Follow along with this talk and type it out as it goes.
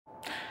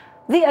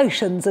The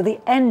oceans are the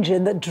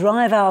engine that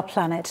drive our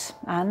planet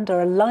and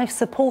are a life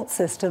support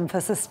system for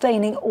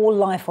sustaining all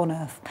life on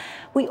Earth.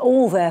 We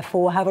all,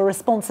 therefore, have a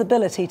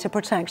responsibility to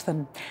protect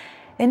them.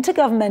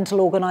 Intergovernmental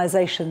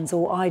organisations,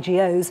 or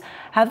IGOs,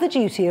 have the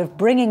duty of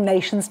bringing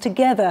nations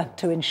together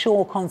to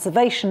ensure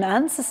conservation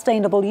and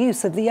sustainable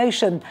use of the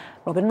ocean.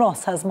 Robin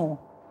Ross has more.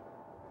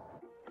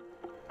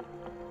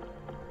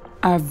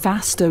 Our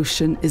vast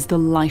ocean is the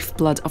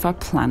lifeblood of our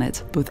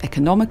planet, both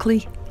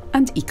economically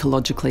and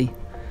ecologically.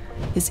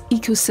 Its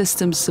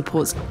ecosystem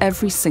supports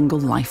every single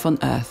life on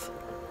Earth.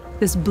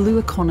 This blue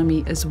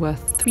economy is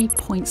worth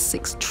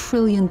 $3.6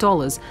 trillion, and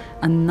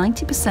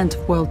 90%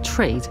 of world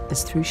trade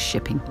is through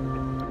shipping.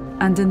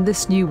 And in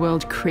this new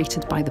world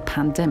created by the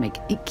pandemic,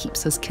 it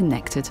keeps us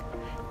connected.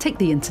 Take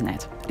the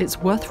internet. It's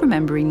worth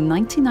remembering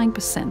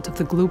 99% of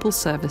the global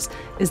service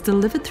is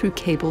delivered through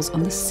cables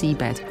on the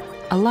seabed,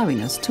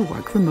 allowing us to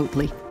work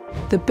remotely.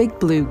 The big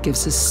blue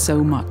gives us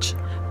so much,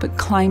 but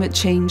climate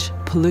change,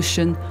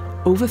 pollution,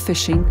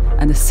 overfishing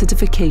and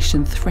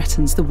acidification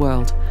threatens the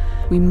world.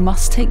 We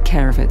must take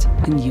care of it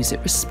and use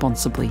it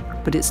responsibly,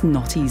 but it's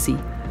not easy.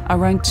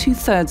 Around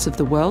 2/3 of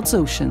the world's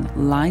ocean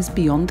lies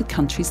beyond the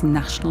country's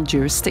national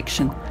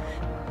jurisdiction.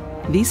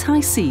 These high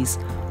seas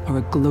are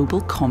a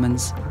global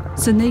commons,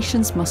 so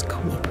nations must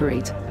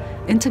cooperate.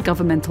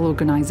 Intergovernmental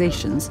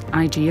organisations,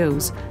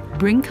 IGOs,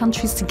 bring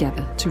countries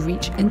together to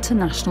reach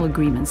international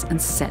agreements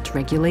and set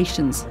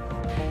regulations.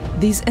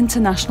 These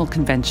international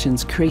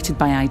conventions created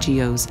by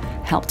IGOs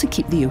help to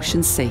keep the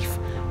ocean safe,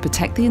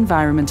 protect the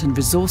environment and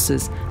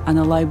resources, and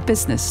allow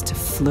business to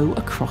flow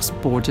across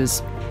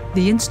borders.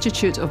 The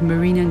Institute of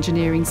Marine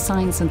Engineering,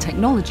 Science and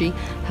Technology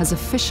has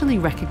officially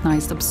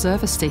recognised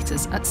observer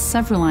status at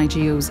several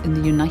IGOs in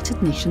the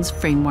United Nations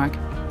framework.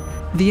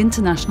 The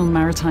International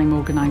Maritime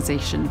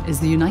Organization is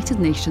the United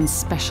Nations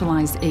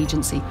specialised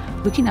agency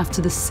looking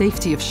after the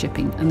safety of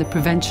shipping and the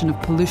prevention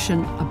of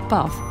pollution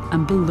above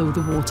and below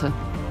the water.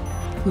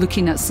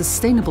 Looking at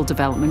sustainable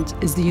development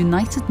is the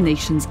United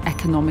Nations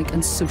Economic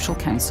and Social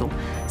Council,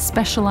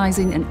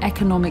 specialising in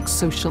economic,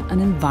 social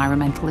and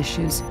environmental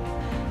issues.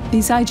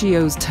 These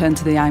IGOs turn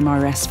to the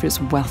IMarEST for its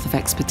wealth of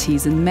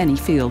expertise in many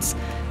fields.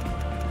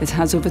 It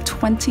has over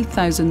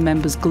 20,000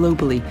 members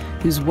globally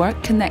whose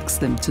work connects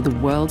them to the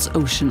world's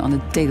ocean on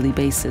a daily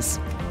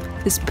basis.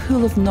 This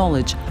pool of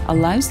knowledge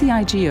allows the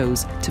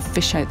IGOs to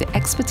fish out the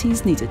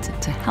expertise needed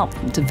to help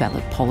them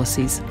develop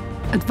policies.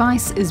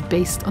 Advice is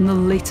based on the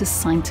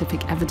latest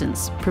scientific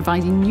evidence,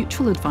 providing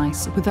neutral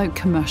advice without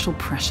commercial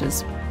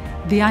pressures.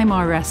 The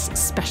IMarEST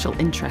Special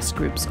Interest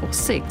Groups, or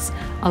SIGs,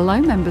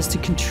 allow members to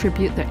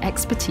contribute their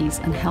expertise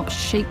and help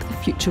shape the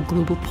future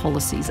global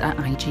policies at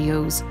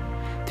IGOs,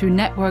 through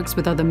networks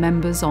with other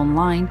members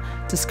online,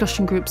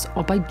 discussion groups,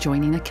 or by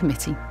joining a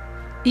committee.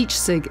 Each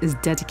SIG is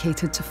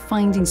dedicated to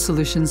finding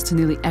solutions to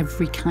nearly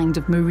every kind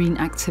of marine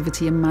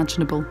activity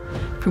imaginable,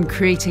 from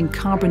creating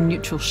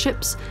carbon-neutral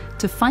ships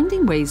to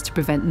finding ways to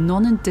prevent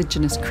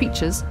non-indigenous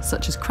creatures,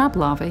 such as crab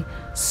larvae,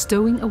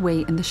 stowing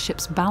away in the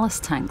ship's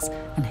ballast tanks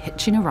and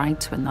hitching a ride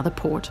to another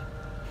port.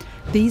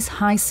 These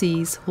high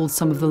seas hold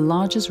some of the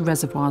largest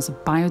reservoirs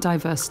of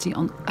biodiversity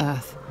on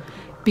Earth.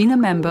 Being a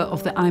member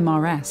of the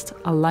IMarEST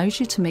allows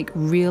you to make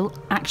real,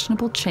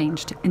 actionable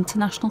change to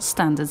international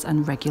standards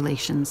and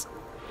regulations.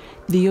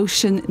 The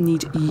ocean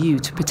needs you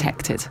to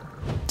protect it,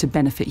 to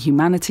benefit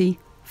humanity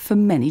for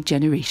many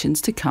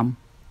generations to come.